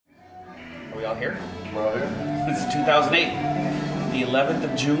we all here? We're all here. This is 2008, the 11th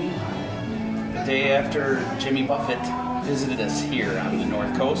of June, the day after Jimmy Buffett visited us here on the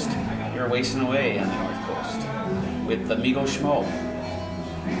North Coast. You're wasting away on the North Coast with Amigo Schmo.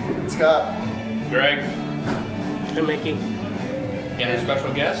 Scott. Greg. And Mickey. And our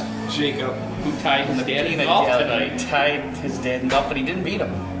special guest, Jacob. who tied his dad in golf He tonight. tied his dad in golf, but he didn't beat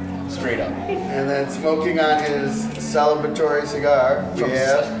him. Straight up. And then smoking on his celebratory cigar, we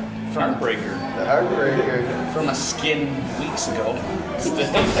have Heartbreaker. the Heartbreaker. From a skin weeks ago.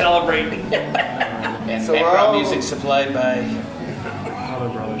 Still celebrating. And So we're background all- music supplied by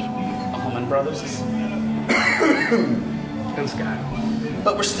Allman Brothers. Allman Brothers. And Scott.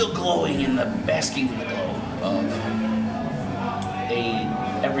 But we're still glowing in the basking in the glow of a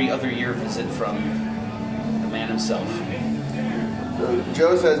every other year visit from the man himself. So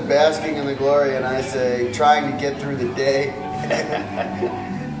Joe says basking in the glory, and I say trying to get through the day.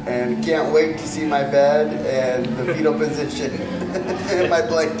 And can't wait to see my bed and the fetal position and my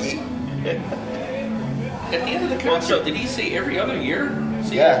blankie. At the end of the concert, did he say every other year?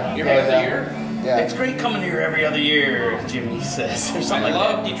 See, Yeah. Every other year? Yeah. It's great coming here every other year, Jimmy says, or I something like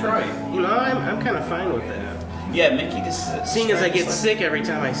love that. Detroit. You know, I'm kind of fine with that. Yeah, Mickey just Seeing as I get sick every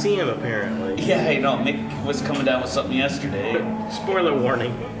time I see him, apparently. Yeah, I know. Mick was coming down with something yesterday. Spoiler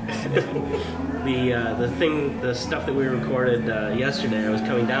warning. The stuff that we recorded yesterday, I was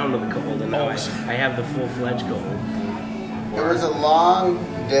coming down with a cold, and now I have the full-fledged cold. It was a long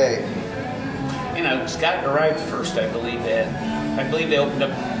day. You know, Scott arrived first, I believe they opened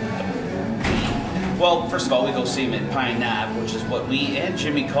up. Well, first of all, we go see him at Pine Knob, which is what we and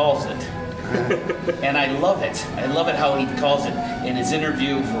Jimmy calls it. And I love it. I love it how he calls it in his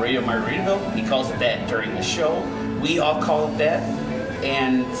interview for Radio Margaritaville. He calls it that during the show. We all call it that.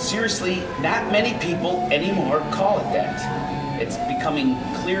 And seriously, not many people anymore call it that. It's becoming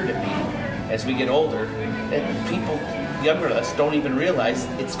clear to me as we get older that people younger than us don't even realize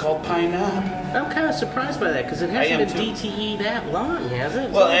it's called Pine Knob. I'm kind of surprised by that, because it I am hasn't been too. DTE that long, has it?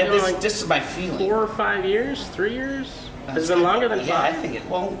 It's Well, only and been this is my feeling. 4 or 5 years? 3 years? Has it been longer than 5? Yeah, I think it.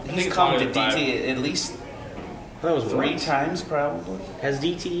 Well, he's it's come longer to than five. DT at least That was 3 once. times, probably. Has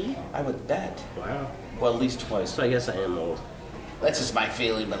DTE? I would bet. Wow. Well, at least twice. So I guess I am old. That's just my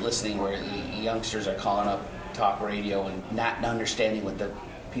feeling. But listening, where the youngsters are calling up talk radio and not understanding what the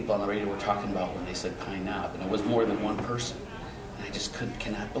people on the radio were talking about when they said Pine Knob, and it was more than one person. And I just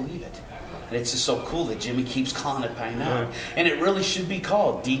cannot believe it. And it's just so cool that Jimmy keeps calling it Pine Knob, and it really should be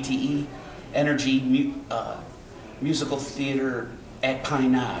called DTE Energy Musical Theater at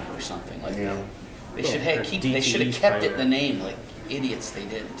Pine Knob or something like that. They should have They should have kept it in the name, like idiots. They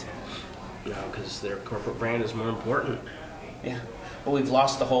didn't. No, because their corporate brand is more important. Yeah. Well, we've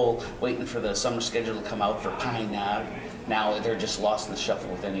lost the whole waiting for the summer schedule to come out for Pine Knob. Now they're just lost in the shuffle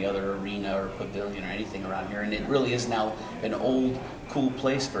with any other arena or pavilion or anything around here. And it really is now an old, cool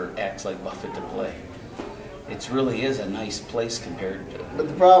place for acts like Buffett to play. It really is a nice place compared to... But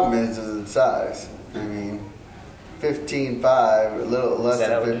the problem is its size. I mean, 15.5, a little less that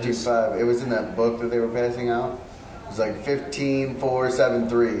how than it is? 15.5. It was in that book that they were passing out. It was like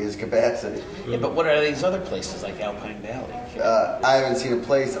 15.473 is capacity. Yeah, but what are these other places like Alpine Valley? I haven't seen a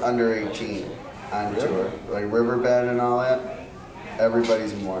place under 18 on tour. Like Riverbend and all that.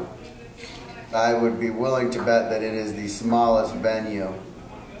 Everybody's more. I would be willing to bet that it is the smallest venue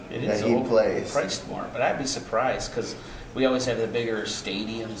It that is he plays. priced more, but I'd be surprised because we always have the bigger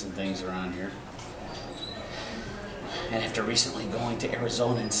stadiums and things around here. And after recently going to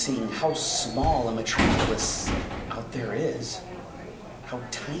Arizona and seeing how small a metropolis out there is, how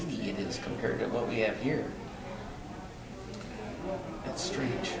tiny it is compared to what we have here. That's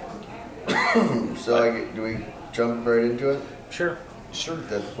strange. So do we jump right into it? Sure. Sure. Is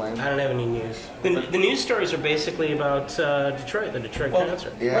that the plan? I don't have any news. The news stories are basically about Detroit, the Detroit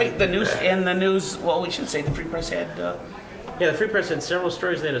concert. Yeah. Right, the news, well, we should say the Free Press had... Yeah, the Free Press had several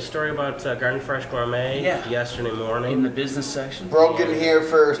stories. They had a story about Garden Fresh Gourmet yesterday morning. in the business section. Broken here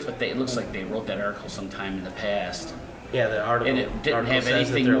first. But it looks like they wrote that article sometime in the past. Yeah, the article, And it didn't article have says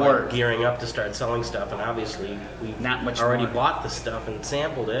anything that they're more. like gearing up to start selling stuff, and obviously we've Not much already more. bought the stuff and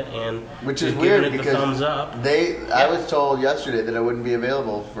sampled it, and Which is we've weird given it because the thumbs up. I was told yesterday that it wouldn't be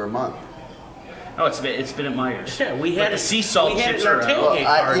available for a month. Oh, it's been at Myers. Yeah, we But had the it- sea salt we had chips it in our are out. tailgate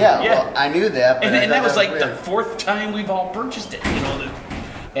party. Yeah. Well, I knew that, but And, I and that thought was like the weird. 4th time we've all purchased it. You know,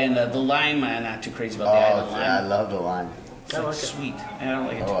 and the lime, I'm not too crazy about the Oh, island lime. I love the lime. It's I like like it. sweet. I don't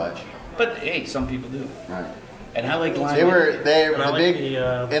like it too Oh, much. But hey, some people do. Right. And I like lime. They were And I the like big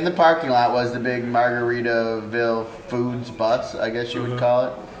the, in the parking lot was the big Margaritaville Foods bus, I guess you would call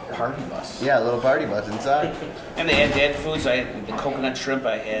it. party bus. Yeah, a little party bus inside. And they had foods. I had the coconut shrimp.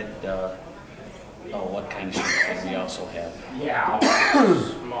 I had Oh, what kind of shirt did we also have?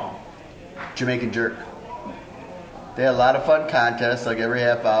 Small. Jamaican jerk. They had a lot of fun contests, like every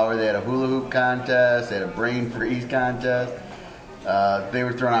half hour. They had a hula hoop contest, they had a brain freeze contest. They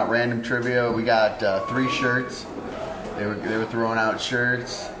were throwing out random trivia. We got 3 shirts. They were throwing out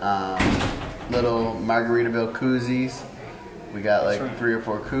shirts, little Margaritaville koozies. We got like 3 or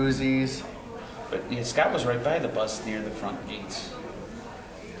 4 koozies. But yeah, Scott was right by the bus near the front gates.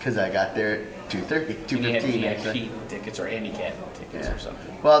 Because I got there at 2:30, And you had 2:15. VIP tickets or handicap tickets or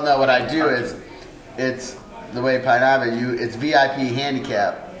something. Well, no, what I do is, it's the way Pine Ave, it's VIP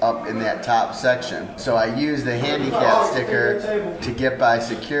handicap up in that top section. So I use the handicap sticker to get by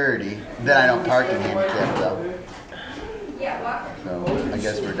security. Then I don't park in handicap though. So I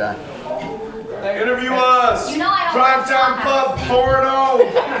guess we're done. Interview us. You know I don't Drive like Time Pub, Porno.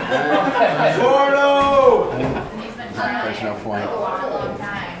 There's no point.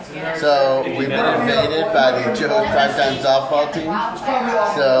 So we've been invaded by the Joe's Primetime softball team.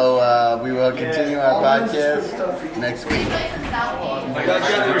 So we will continue our podcast next week. You guys got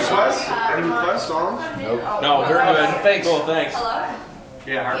any requests? Any requests, songs? No, we're good. Thanks. Cool, thanks.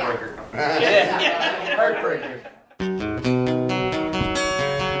 Yeah, Heartbreaker. Heartbreaker.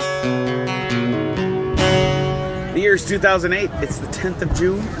 The year's 2008. It's the 10th of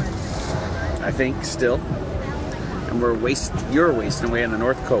June, I think, still. And you're wasting away on the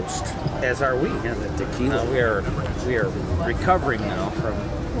North Coast. As are we. Yeah, the tequila. We are recovering now from.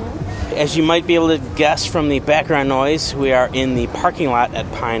 As you might be able to guess from the background noise, we are in the parking lot at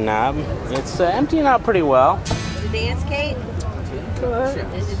Pine Knob. It's emptying out pretty well. Did you dance, Kate? What?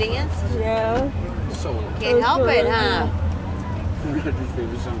 Did you dance? Yeah. Can't help it, huh?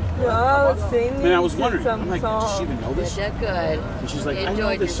 No, I was singing. And I was wondering, some I'm like, does she song. even know You this? did good. And she's like, You I know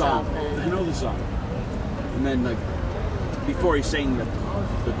enjoyed this song. yourself then. I know the song. And then, like, before he sang the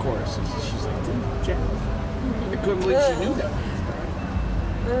chorus, she's like, Jack, I couldn't believe she knew that.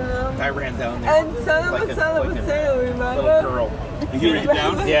 I ran down there. And son of a sailor, little remember? girl. You ran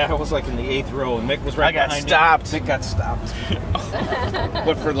down? Yeah, I was like in the 8th row, and Mick was right behind me. Mick got stopped.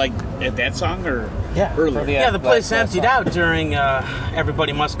 What, for, like, at that song or Yeah, earlier? Yeah, the place emptied out during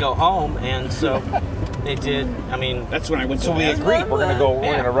Everybody Must Go Home, and so they did. I mean, That's when I went to So we that. agreed we're gonna go. We're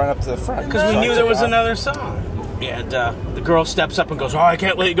Yeah. gonna run up to the front because we knew there was another song. And the girl steps up and goes, "Oh, I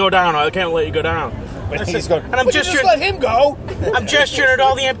can't let you go down. I can't let you go down." And he's going. And I'm "Would you gesturing. just let him go. I'm gesturing at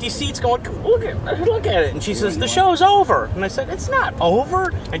all the empty seats, going, "Look at it." And she says, "The show's over." And I said, "It's not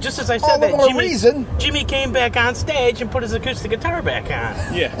over." And just as I said All the that, more reason. Jimmy came back on stage and put his acoustic guitar back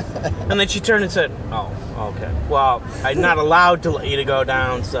on. Yeah. And then she turned and said, "Oh, okay. Well, I'm not allowed to let you to go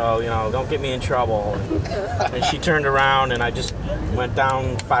down, so don't get me in trouble." And she turned around, and I just went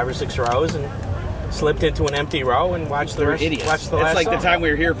down 5 or 6 rows and slipped into an empty row and watched the They're rest. idiots. Watched the It's last like song. the time we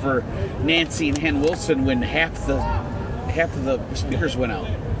were here for Nancy and Hen Wilson when half the speakers went out.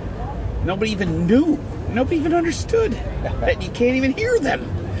 Nobody even knew. Nobody even understood that you can't even hear them.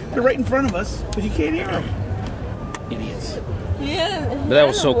 They're right in front of us, but you can't hear them. Idiots. Yeah. But that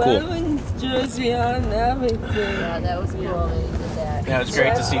was so cool. Jersey on and everything. Yeah, that was cool that you did that. Yeah, it was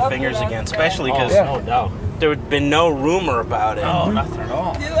great to see Fingers again, especially because no. there had been no rumor about it. Oh, nothing at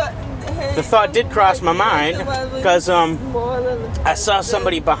all. The thought did cross my mind because I saw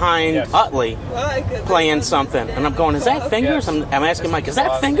somebody behind Utley playing something, and I'm going, "Is that Fingers?" I'm asking Mike, "Is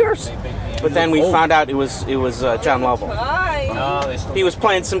that Fingers?" But then we found out it was John Lovell. No, they still. He was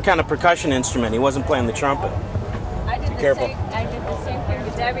playing some kind of percussion instrument. He wasn't playing the trumpet. I did the careful. same. I did the same thing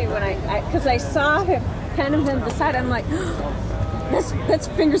with Debbie when because I saw him kind of in the side. I'm like, that's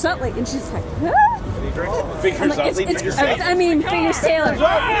Fingers Utley, and she's like, "Huh?" Fingers I'm like, Fingers Taylor.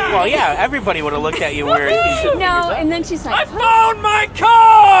 Well, yeah, everybody would have looked at you weird. No, and then she's like, found my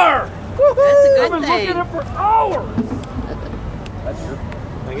car. That's a good thing. for hours.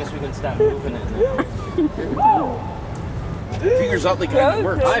 I guess we can stop moving it now. Fingers Utley kind of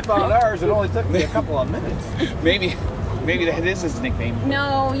works. I found ours. It only took me a couple of minutes. Maybe that is his nickname.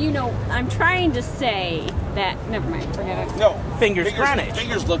 "No, I'm trying to say that." Never mind, forget it. No, Fingers Greenwich.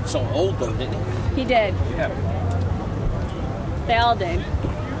 Fingers looked so old though, didn't he? He did. Yeah. They all did.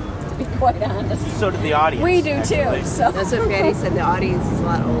 To be quite honest, So did the audience. we do too. So That's what Patty said. The audience is a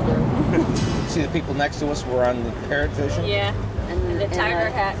lot older. See, the people next to us were on the parrot fishing. yeah, and the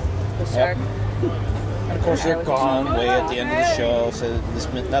tiger hat. The shark. And of course, they're gone way at the end of the show, so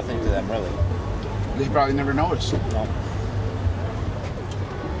this meant nothing to them, really. They probably never noticed. No.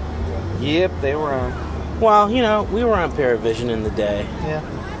 Yep, they were on. Well, we were on Paravision in the day. Yeah.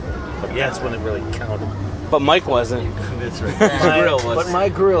 But yeah, that's when it really counted. But Mike wasn't. That's right. But my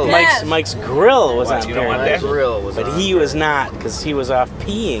grill. Yeah. Mike's grill was on you don't want Paravision. that? grill was But on. he was not, because he was off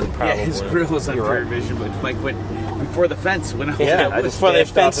peeing, probably. Yeah, his grill was on You're right. Paravision, but Mike went before the fence. Went out. Yeah, I just before they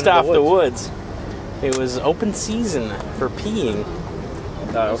dashed off fenced into off the the woods. It was open season for peeing.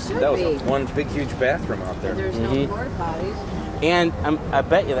 That was one big, huge bathroom out there. There's no porta potties. And I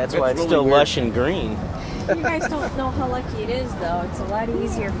bet you that's why That's it's really still weird. lush and green. You guys don't know how lucky it is, though. It's a lot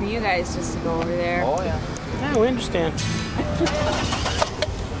easier for you guys just to go over there. Oh, yeah. Yeah, we understand.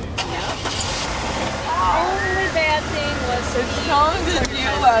 Only bad thing was As long as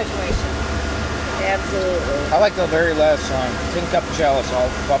you like it. Absolutely. I like the very last song. Tin Cup of Chalice, all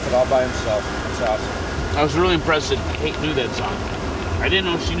Buffett all by himself. It's awesome. I was really impressed that Kate knew that song. I didn't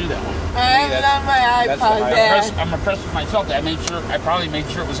know she knew that one. I have it on my that's the iPod, highlight. Dad. I'm impressed with myself. I probably made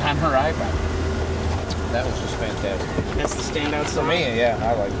sure it was on her iPad. That was just fantastic. That's the standout For song. me, yeah,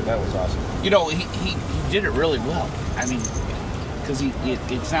 I liked it. That was awesome. You know, he did it really well. I mean, because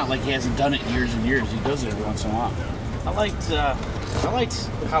it's not like he hasn't done it in years and years. He does it every once in a while. I liked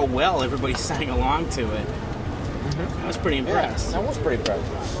how well everybody sang along to it. I was pretty impressed. I was pretty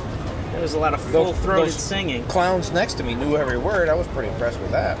impressed. There was a lot of Those- full-throated those singing. Clowns next to me knew every word. I was pretty impressed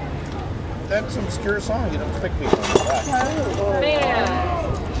with that. That's an obscure song. You don't expect people to know that.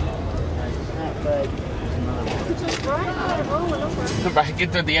 Man. If I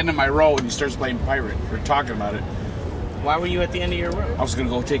get to the end of my row and he starts playing pirate or talking about it, Why were you at the end of your row? I was gonna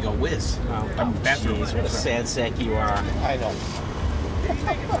go take a whiz. I'm bathroom. Jeez, what a sad sack you are. I know.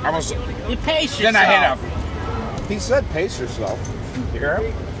 I was. You pace yourself. Then I had He said pace yourself. You hear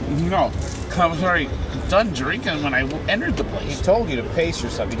him? no. I was already done drinking when I entered the He place. told you to pace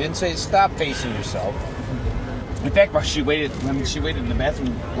yourself. He didn't say stop pacing yourself. In fact, when she waited in the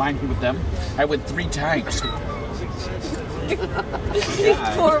bathroom line with them, I went 3 times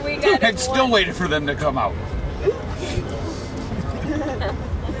Before we got and still waited for them to come out.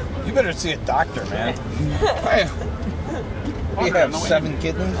 You better see a doctor, man. I, You have 7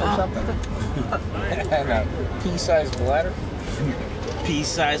 kidneys or something? And a pea-sized bladder?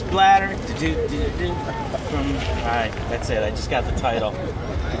 Pea-sized bladder. Do-do-do-do. Alright, that's it. I just got the title.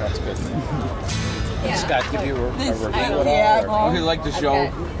 That's good. Did Scott give you a review at Yeah. all? Oh, he liked the show.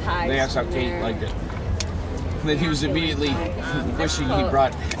 got pies They asked how from Kate there. liked it. Then he was immediately wishing he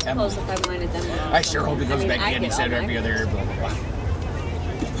brought Emily. Close if I wanted them. I sure hope he goes back again. He said every other year, blah, blah, blah.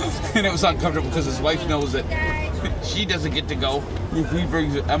 And it was uncomfortable because his wife knows that she doesn't get to go if he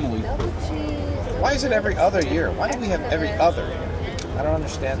brings Emily. Why is it every other year? Why do we have every other year? I don't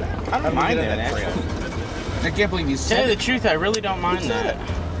understand that. I don't mind get that, in actually. I can't believe he To tell said you it. the truth, I really don't mind that.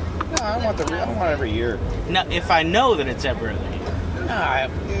 No, I don't want every year. Now, if I know that it's every other year. Nah,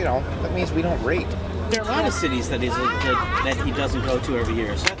 that means we don't rate. There are a lot of cities that he doesn't go to every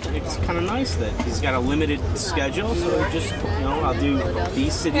year. So it's kind of nice that he's got a limited schedule. So just, I'll do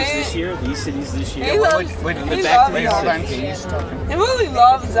these cities this year, these cities this year. He loves, Wait, he the back to loves me all us. time. He's talking. He really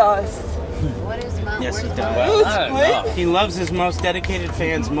loves us. What is Mount Yes, he Worth? does. Who's not split? enough. He loves his most dedicated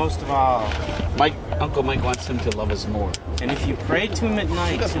fans most of all. Uncle Mike wants him to love us more. And if you pray to him at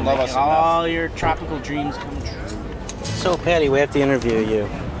night, doesn't he'll love make us all your tropical dreams come true. So, Patty, we have to interview you.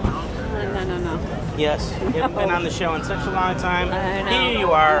 No. Yes, you haven't been on the show in such a long time. I know. Here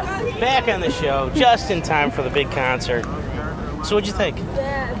you are, back on the show, just in time for the big concert. So, what'd you think?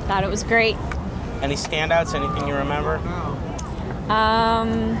 Thought it was great. Any standouts? Anything you remember?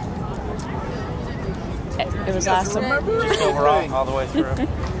 It was awesome. Just overall, all the way through.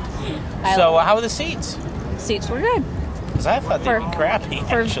 So, how were the seats? Seats were good. Because I thought they'd be crappy,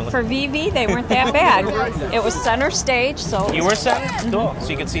 actually. For VV, they weren't that bad. It was center stage, so You were set? Cool. So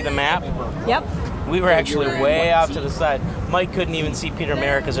you could see the map? Yep. We were actually way off to the side. Mike couldn't even see Peter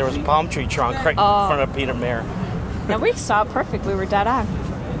Mayer because there was a palm tree trunk right in front of Peter Mayer. Now we saw it perfect. We were dead on.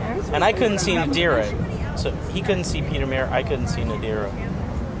 And I couldn't see Nadira. So he couldn't see Peter Mayer. I couldn't see Nadira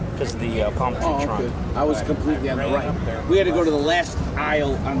because of the palm tree trunk. I was completely on the right. We had to go to the last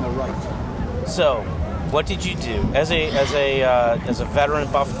aisle on the right. So, what did you do as a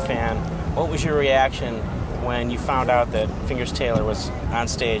veteran Buffett fan? What was your reaction when you found out that Fingers Taylor was on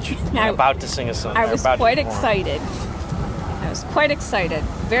stage about to sing a song? I was about to quite perform? excited. I was quite excited.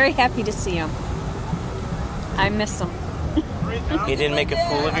 Very happy to see him. I miss him. You didn't make a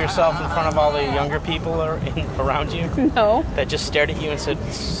fool of yourself in front of all the younger people around you No, that just stared at you and said,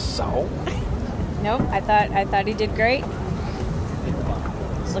 "So?" nope. I thought he did great.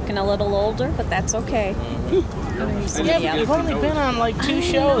 He's looking a little older, but that's okay. Yeah, but you've only been on like 2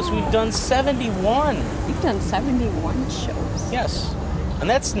 shows. We've done 71. You've done 71 shows. Yes, and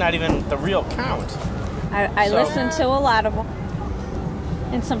that's not even the real count. I So- listen to a lot of them,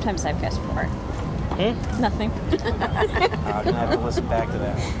 and sometimes I fast forward. Nothing. I'm gonna have to listen back to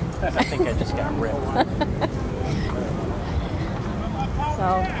that one. I think I just got ripped.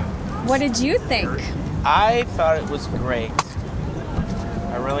 So, what did you think? I thought it was great.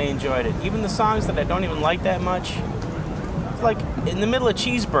 I really enjoyed it. Even the songs that I don't even like that much, like in the middle of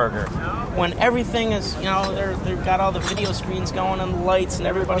Cheeseburger, when everything is, they've got all the video screens going and the lights and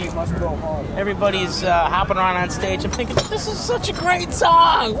everybody's hopping around on stage. I'm thinking, this is such a great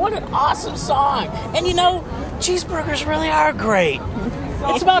song. What an awesome song. And cheeseburgers really are great.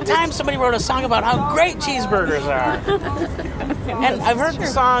 It's about time somebody wrote a song about how great cheeseburgers are. And I've heard the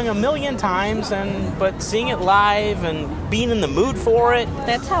song a million times, but seeing it live and being in the mood for it.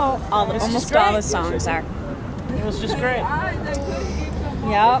 That's how almost all the songs are. It was just great.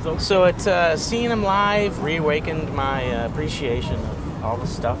 Yep. So seeing him live reawakened my appreciation of all the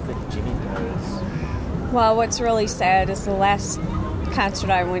stuff that Jimmy does. Well, what's really sad is the last concert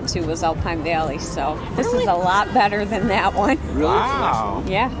I went to was Alpine Valley, so this is a lot better than that one. Really? Wow.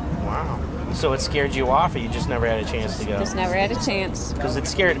 Yeah. Wow. So it scared you off, or you just never had a chance to go? Just never had a chance. Because it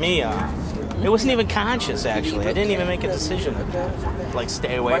scared me off. It wasn't even conscious, actually. I didn't even make a decision to,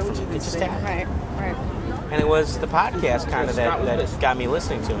 stay away from it. It just happened. Right. And it was the podcast kind of that got me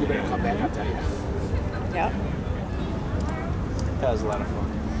listening to him. Yep. That was a lot of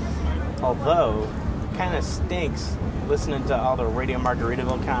fun. Although, it kind of stinks listening to all the Radio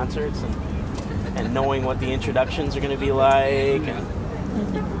Margaritaville concerts and knowing what the introductions are going to be like, and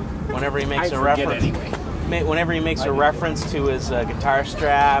whenever he makes a reference, whenever he makes a reference to his guitar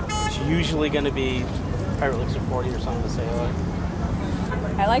strap, it's usually going to be Pirate Elixir 40 or something to say like.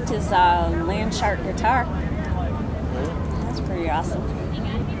 I liked his Landshark guitar. That's pretty awesome.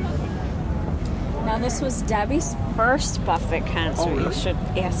 Now, this was Debbie's first Buffett concert. You should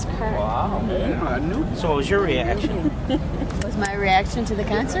ask her. Wow. So what was your reaction? Was my reaction to the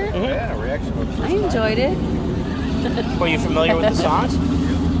concert? Mm-hmm. Yeah, reaction. I enjoyed it. Were you familiar with the songs?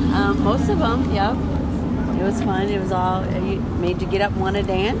 Most of them, yep. It was fun. It was all, it made you get up and want to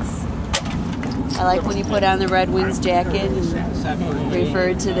dance. I like when you put on the Red Wings jacket and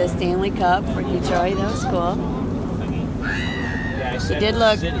referred to the Stanley Cup for Detroit. That was cool. He did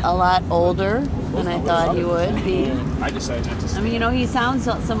look a lot older than I thought he would be. I mean, he sounds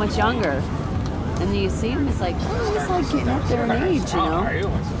so much younger. And then you see him, it's like, he's like getting up there in age,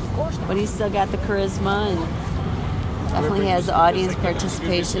 But he's still got the charisma and definitely has audience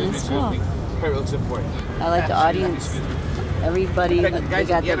participation. It's cool. I like the audience. Everybody, they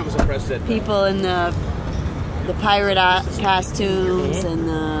got the people in the pirate costumes and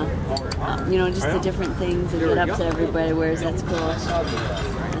just the different things and get ups that everybody wears. That's cool.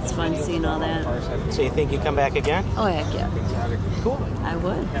 That's fun seeing all that. So you think you come back again? Oh heck yeah! Cool. I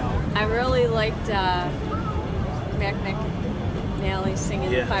would. I really liked Mac McNally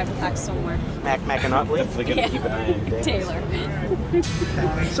singing 5 o'clock somewhere. Mac and Utley. Definitely gonna keep an eye on Dave. Taylor.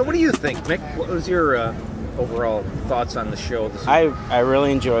 So what do you think, Mick? What was your overall thoughts on the show this evening? I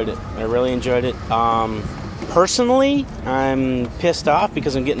really enjoyed it. Personally, I'm pissed off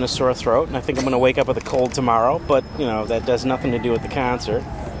because I'm getting a sore throat, and I think I'm going to wake up with a cold tomorrow, but, that does nothing to do with the concert.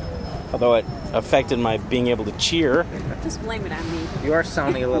 Although it affected my being able to cheer. Just blame it on me. You are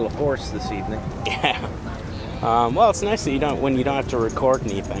sounding a little hoarse this evening. Yeah. Well, it's nice that you don't have to record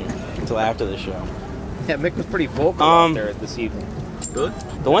anything until after the show. Yeah, Mick was pretty vocal out there this evening. Good.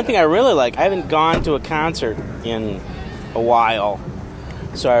 The one thing I really like, I haven't gone to a concert in a while,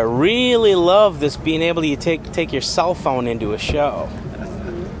 so I really love this being able to take your cell phone into a show.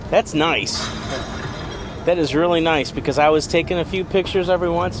 That's nice. That is really nice, because I was taking a few pictures every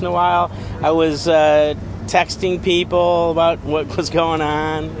once in a while. I was texting people about what was going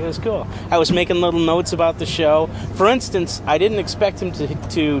on. It was cool. I was making little notes about the show. For instance, I didn't expect him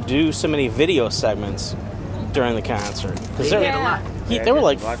to do so many video segments during the concert, because there were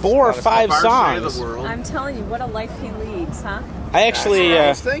like 4 or 5 songs. I'm telling you, what a life he leads, huh? I actually,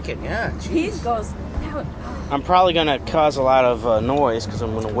 That's what I was thinking, yeah. He goes. I'm probably going to cause a lot of noise because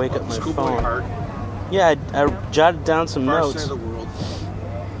I'm going to wake up my phone. Yeah, I jotted down some notes.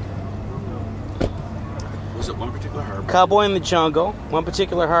 Was it one particular harbor? Cowboy in the Jungle, One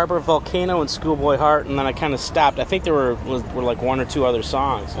Particular Harbor, Volcano, and Schoolboy Heart, and then I kind of stopped. I think there were like 1 or 2 other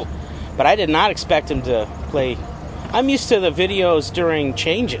songs. But I did not expect him to play. I'm used to the videos during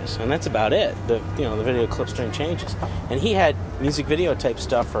changes, and that's about it. The video clips during changes. And he had music video type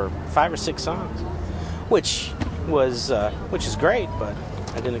stuff for 5 or 6 songs, which is great, but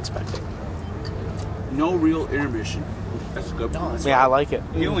I didn't expect it. No real intermission. That's a good one. Yeah, I like it.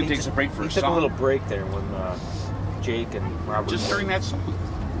 He only takes a break for a song. He took a little break there when Jake and Robert... Just during that song.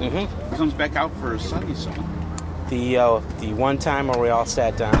 Mm-hmm. He comes back out for a Sunday song. The one time where we all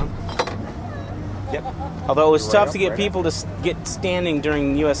sat down. Yep. Although it was Right tough up, to get right people to get standing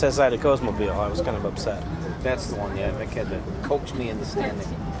during USS Ida Cosmobile. I was kind of upset. That's the one, yeah. Mick had to coax me into standing.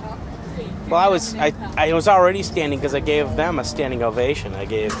 Well, I was already standing because I gave them a standing ovation. I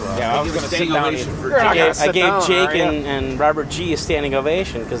gave Yeah, I was going to sit down. I gave Jake and Robert G a standing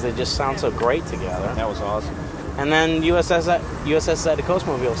ovation because they just sound so great together. That was awesome. And then USS Ida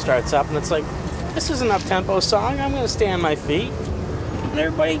Cosmobile starts up, and it's like, this is an up-tempo song. I'm going to stay on my feet, and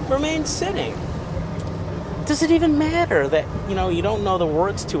everybody remains sitting. Does it even matter that you don't know the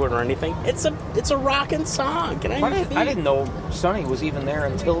words to it or anything? It's a rockin' song. Can I? I didn't know Sonny was even there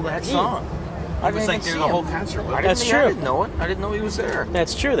until that song. I was like there the whole concert. That's true. I didn't know it. I didn't know he was there.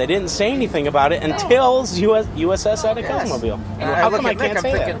 That's true. They didn't say anything about it until USS Ida Cosmobile. And How I come I look at can't Mick,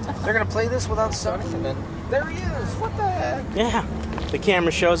 say I'm that? thinking, they're going to play this without Sonny, and then there he is. What the heck? Yeah. The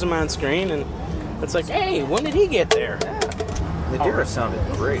camera shows him on screen, and it's like, hey, when did he get there? Ladera sounded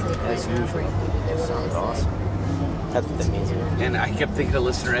great, as usual. It sounded awesome. That's what that means. And I kept thinking of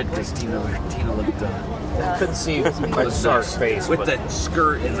Listener Ed because Tina looked I couldn't see my dark face with but that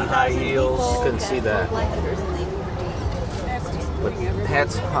skirt and the high heels. couldn't see that. But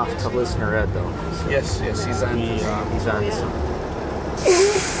hats off to Listener Ed, though. Yes, he's on. He's on to something.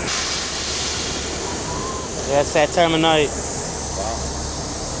 Yeah, it's that time of night.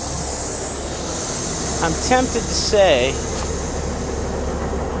 I'm tempted to say,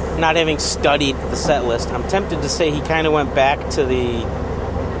 not having studied the set list, I'm tempted to say he kind of went back to the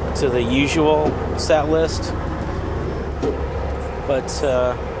usual set list. But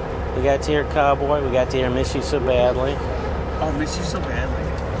we got to hear Cowboy, we got to hear Miss You So Badly. Oh, Miss You So Badly.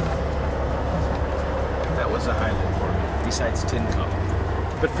 That was a highlight for me, besides Tin Cup.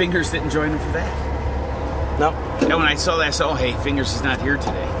 But Fingers didn't join him for that. No. And when I saw that, I said, oh, hey, Fingers is not here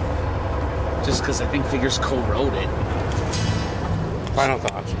today. Just because I think Fingers co-wrote it. Final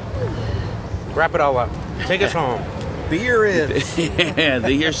thoughts. Wrap it all up. Take us home. Beer in. Yeah,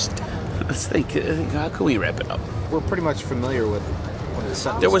 the year's. Let's think. How can we wrap it up? We're pretty much familiar with the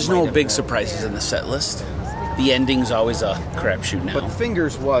set list. There was might no have big been. surprises in the set list. The ending's always a crapshoot now. But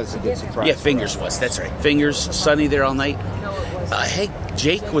Fingers was a good surprise. Yeah, Fingers was. That's right. Fingers, Sunny there all night. Hey,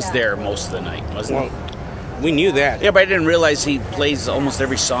 Jake was there most of the night, wasn't he? We knew that. Yeah, but I didn't realize he plays almost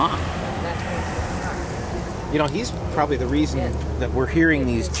every song. He's probably the reason that we're hearing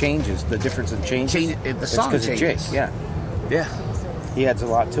these changes, the difference in changes. The song because of Jake. changes. Yeah. Yeah. He adds a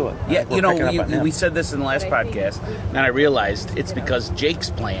lot to it. Yeah, We're picking up on that. we said this in the last podcast, and I realized it's because Jake's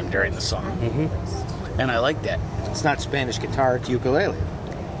playing during the song. Mm-hmm. And I like that. It's not Spanish guitar, it's ukulele.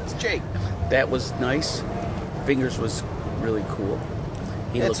 It's Jake. That was nice. Fingers was really cool.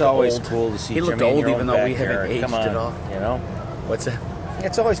 It's looked always old. cool to see He Jimmy looked in old your even own though we backyard. haven't aged Come on, at all. What's that?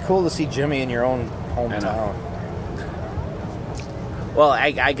 It's always cool to see Jimmy in your own hometown. Well,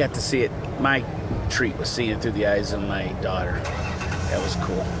 I got to see it. My treat was seeing it through the eyes of my daughter. That was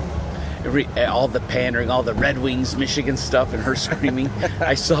cool. All the pandering, all the Red Wings, Michigan stuff, and her screaming.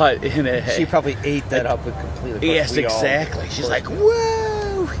 I saw it in a... She probably ate that up with completely. Yes, exactly. She's like,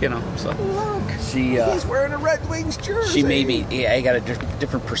 whoa! So look, he's wearing a Red Wings jersey. She made me... Yeah, I got a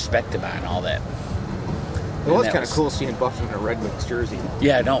different perspective on all that. It was kind of cool seeing Buffett in a Red Wings jersey.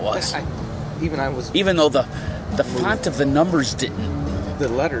 Yeah, no, it was. Even though the font of the numbers didn't... The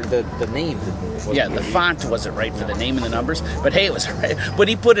letter, the name. Yeah, the font wasn't right for the name and the numbers, but hey, it was right. But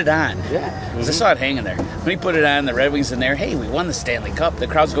he put it on. Yeah. Mm-hmm. I saw it hanging there. When he put it on, the Red Wings in there, hey, we won the Stanley Cup. The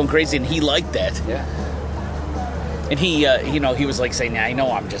crowd's going crazy, and he liked that. Yeah. And he, he was like saying, "Yeah, I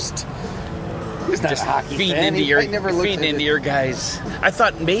know, I'm just He's not a hockey feeding fan. into your guys." I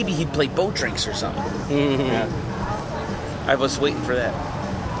thought maybe he'd play boat drinks or something. Mm-hmm. Yeah. I was waiting for that.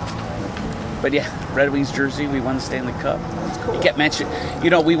 But yeah, Red Wings jersey, we won the Stanley Cup. That's cool. He kept mentioning,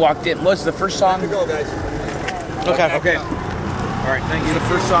 we walked in. What was the first song? Go, guys. Okay. All right, thank you. The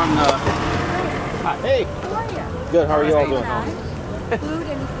first song. Hey. How are you? Good. How are you all doing? Food,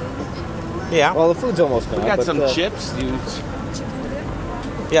 any food? Yeah. Well, the food's almost done. We got but, some chips, dude.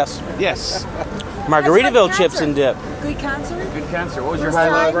 Yes. Yes. Margaritaville chips and dip. Good concert? Good concert. What was your First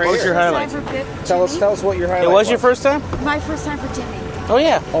highlight? time- What was your first highlight? time for Jimmy. Tell us what your highlight It was your first time? My first time for Jimmy. Oh,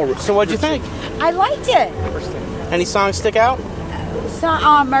 yeah. So what'd you think? I liked it. Any songs stick out? So,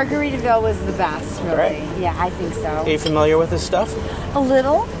 Margaritaville was the best, really. Right. Yeah, I think so. Are you familiar with his stuff? A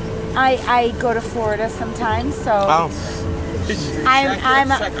little. I go to Florida sometimes, so Oh.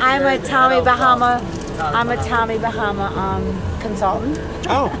 I'm a Tommy Bahama. I'm a Tommy Bahama consultant.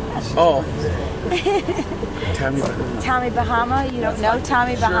 Oh. Oh. Tommy Bahama. You don't know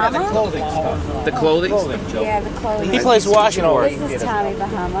Tommy Bahama? The clothing? Yeah, the clothing. He plays washboard. This is Tommy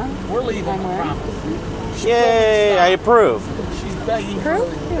Bahama. We're leaving. I'm wearing. Yay, I approve. Proof? You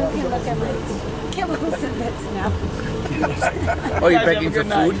can look at me. Kim Wilson bits now. Oh, you're begging for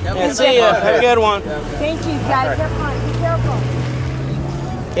food? Yeah, see ya. Have a good one. Thank you, guys. Have fun. Be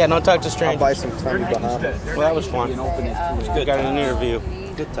careful. Yeah, don't talk to I'll strangers. buy some Tommy Bahama. Well, that was fun. Good Got an time. interview.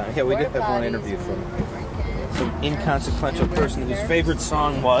 Good time. Yeah, we did have one interview from some inconsequential person whose favorite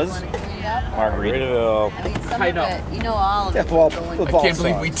song was Margaritaville. I mean, some I of know. it, you know all of Yeah, it. well, going with back. all Can't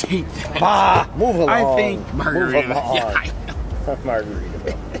believe we songs. taped that. Bah, move along. I think Move Margaritaville. along. Yeah, I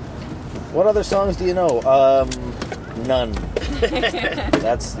Margaritaville. What other songs do you know? None.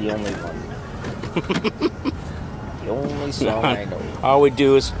 That's the only one. The only song I know. All we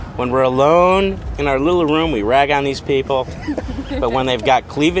do is, when we're alone in our little room, we rag on these people. But when they've got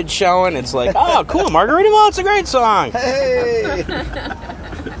cleavage showing, it's like, oh, cool, Margaritaville, it's a great song. Hey!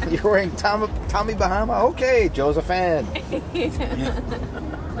 You're wearing Tommy Bahama? Okay, Joe's a fan.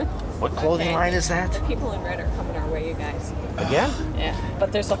 What clothing line is that? People in red are coming our way, you guys. Again? Yeah,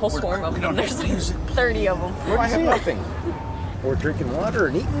 but there's a whole swarm of them. There's like 30 of them. I have nothing. We're drinking water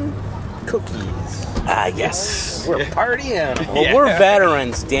and eating cookies. Ah, yes. We're party animals. Well, we're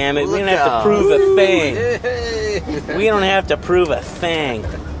veterans, damn it. We don't have to prove a thing. We don't have to prove a thing.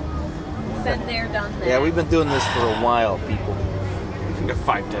 Been there, done that. Yeah, we've been doing this for a while, people. We got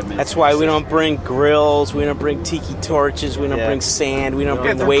 5-10 minutes. That's why we don't bring grills, we don't bring tiki torches, we don't Yeah. bring sand, we don't Yeah,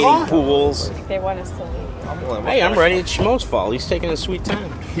 bring they're waiting gone. pools. They want us to leave. Hey, I'm ready. It's Schmo's fault. He's taking his sweet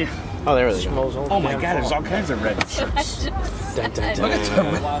time. Yeah. Oh, there we go. Oh my God, there's all kinds of red shirts. Dun, dun, Look at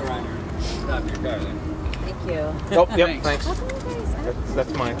dun. Thank you. Oh, yep, thanks.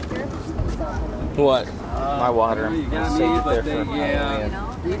 That's mine. What? My water. I'm saving it there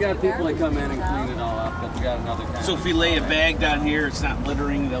for You got people that come in and clean it all up, but you got another kind. So if we lay a bag down here, it's not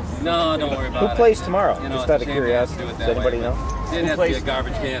littering. They'll. No, don't worry about Who it. plays tomorrow? You know, Just it's out a of shame curiosity. to do it Does that anybody way, know? but It has to be a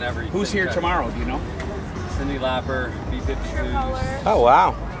garbage can every. Who's here tomorrow? Do you know? Cindy Lauper, B-52s, Oh,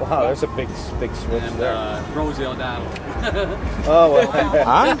 wow. Wow, there's a big switch and there. Rosie O'Donnell. Oh, well.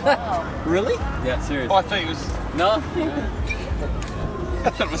 Huh? Really? Yeah, seriously. Oh, I thought it was. No? I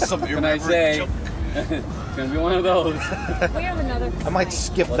thought it was something. Can I say? It's gonna be one of those. We have another. I might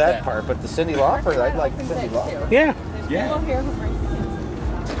skip What's that that? part, but the Cindy Lauper, I'd like Cindy Lauper. Yeah. People here who bring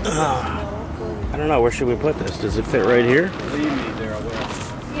I don't know. Where should we put this? Does it fit right here? Believe me, there I will.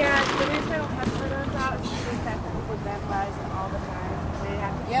 Yeah, the reason I don't have photos out is just that people vandalize it all the time. They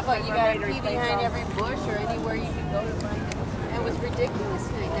have to Yeah, but you gotta replace be behind them. every bush or anywhere you can go to find it. And it was ridiculous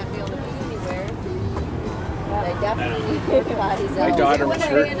tonight not be able to be anywhere. They definitely need porta potties out. daughter When was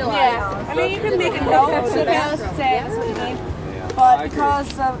they hurt. vandalize. Yeah, I mean, you can make a note to them saying, but because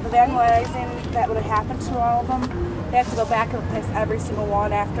of the vandalizing that would have happened to all of them, they have to go back and replace every single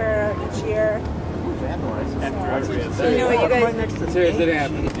one after each year. You know, you guys, Seriously, it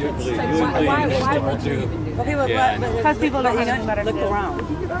happened. You believe? You wouldn't believe it. well, people, Yeah, because people don't look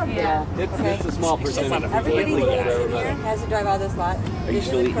around. Yeah. It's a small percentage. Everybody who lives in Everybody. here has to drive out of this lot. Is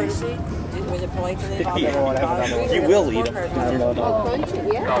it courtesy? Was it polite to leave all the You will eat them. Oh,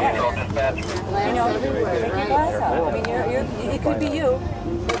 country, yeah. You know, take your glass out. I mean, it could be you.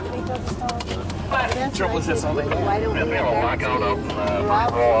 Trouble is this all they Why don't we have that too?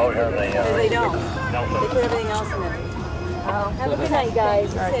 They don't. They put everything else in it. Have a good night,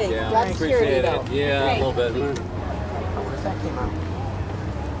 guys. Safe. Yeah, Job security, appreciate though. it. Yeah, a little bit. What if that came out?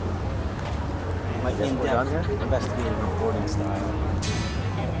 Like in-depth investigative reporting style.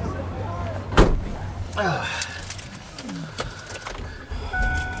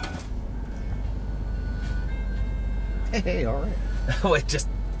 Hey, all right. Wait, just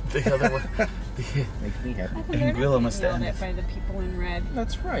the other one. Makes me happy. And Willa must yelled end at it. by the people in red.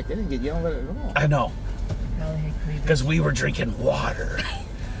 That's right. They didn't get yelled at all. I know. Because we were drinking water.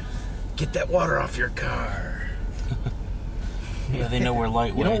 Get that water off your car. Yeah, they know we're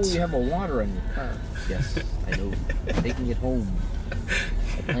lightweights. You know you have a water in your car. Yes, I know. Taking it home.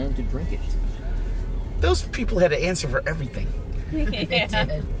 I plan to drink it. Those people had to answer for everything.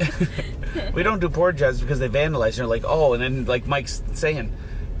 Yeah. We don't do porta johns because they vandalize. And they're like, oh, and then like Mike's saying,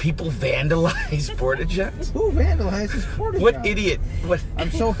 people vandalize porta johns? Who vandalizes porta What johns? idiot? What?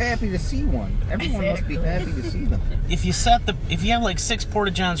 I'm so happy to see one. Everyone must be happy to see them. If you have like 6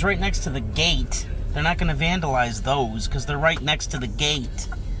 porta johns right next to the gate, they're not going to vandalize those because they're right next to the gate.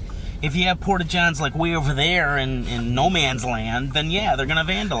 If you have porta johns like way over there in no man's land, then yeah, they're going to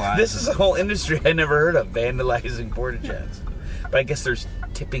vandalize. This is a whole industry I never heard of, vandalizing porta johns. But I guess there's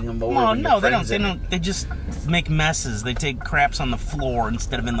tipping them over. Well, when no, your they friends don't. They in it. don't. They just make messes. They take craps on the floor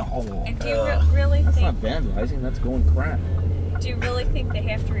instead of in the hole. And do you really That's think not vandalizing. That's going crap. Do you really think they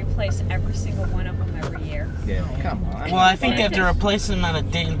have to replace every single one of them every year? Yeah, come on. Well, I think they have to replace them on a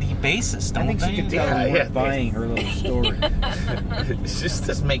daily basis, don't I think they? she can tell them we're buying her little story. It's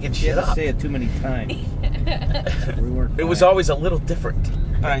just making She shit has to up. say it too many times. It was always a little different.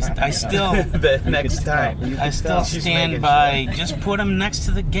 But I still, The next time. I still She's stand making by. Just put them next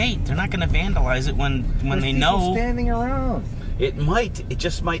to the gate. They're not going to vandalize it when they know. Standing around. It might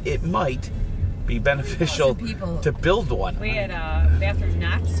be beneficial to build one. We had a bathroom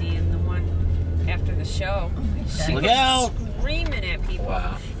Nazi in the one after the show. She Look was out. screaming at people.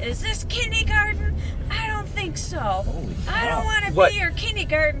 Wow. Is this kindergarten? I don't think so. I don't want to What? be your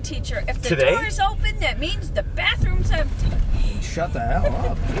kindergarten teacher. If the Today? door is open, that means the bathroom's empty. Shut the hell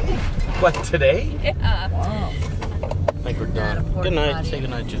up. What, today? Yeah. Wow. I think we're done. Good night. Say good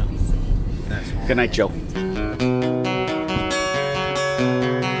night, Joe. Good night, Joe.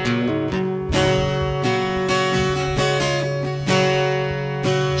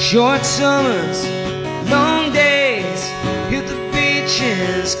 Short summers, long days, hit the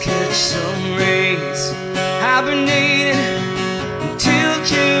beaches, catch some rays, hibernating until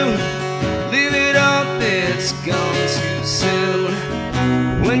June, live it up, it's gone too soon.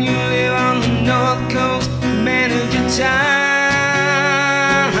 When you live on the North Coast, manage your time.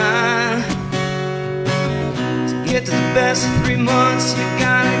 To get to the best of 3 months, you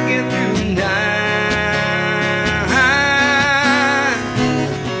gotta get through 9.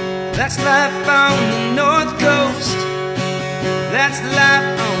 That's life on the North Coast. That's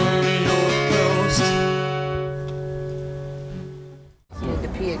life on the North Coast. You had to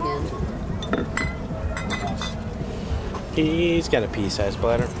pee again. He's got a pea-sized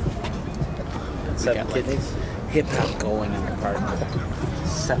bladder. 7 kidneys. Hip hop going in the apartment.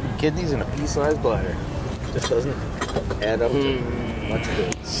 7 kidneys and a pea-sized bladder. Just doesn't add up to much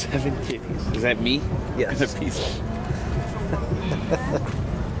good. 7 kidneys. Is that me? Yes. And a piece.